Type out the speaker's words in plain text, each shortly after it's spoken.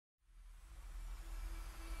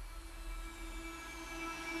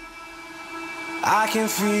I can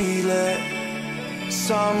feel it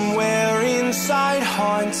somewhere inside,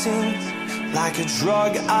 haunting, like a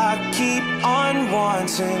drug I keep on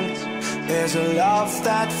wanting. There's a love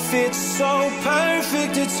that fits so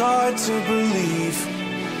perfect, it's hard to believe.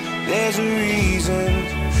 There's a reason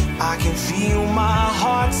I can feel my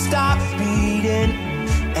heart stop beating,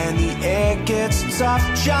 and the air gets tough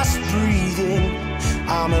just breathing.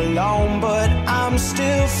 I'm alone, but I'm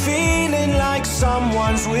still feeling like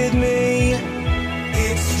someone's with me.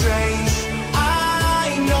 It's strange,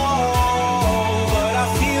 I know, but I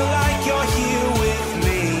feel like you're here with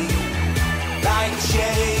me, like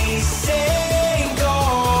chasing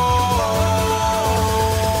ghosts.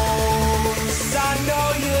 I know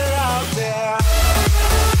you're out there.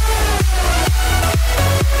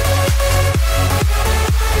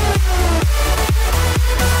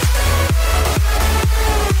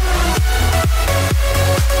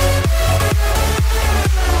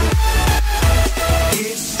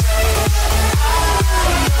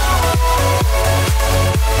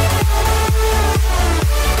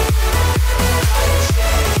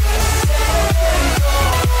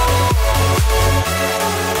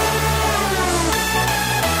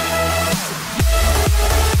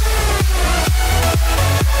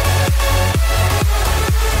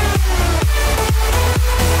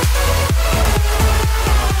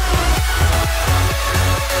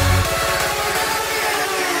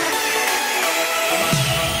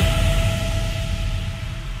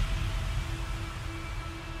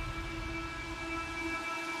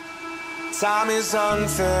 Time is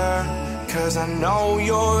unfair, 'cause I know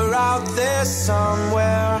you're out there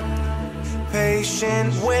somewhere,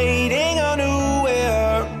 patient, waiting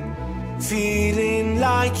unaware, feeling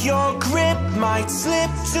like your grip might slip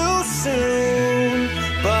too soon.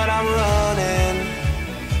 But I'm running,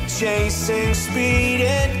 chasing speed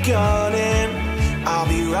and gunning. I'll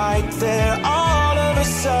be right there all of a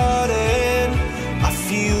sudden. I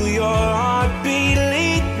feel your heartbeat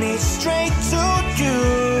lead me straight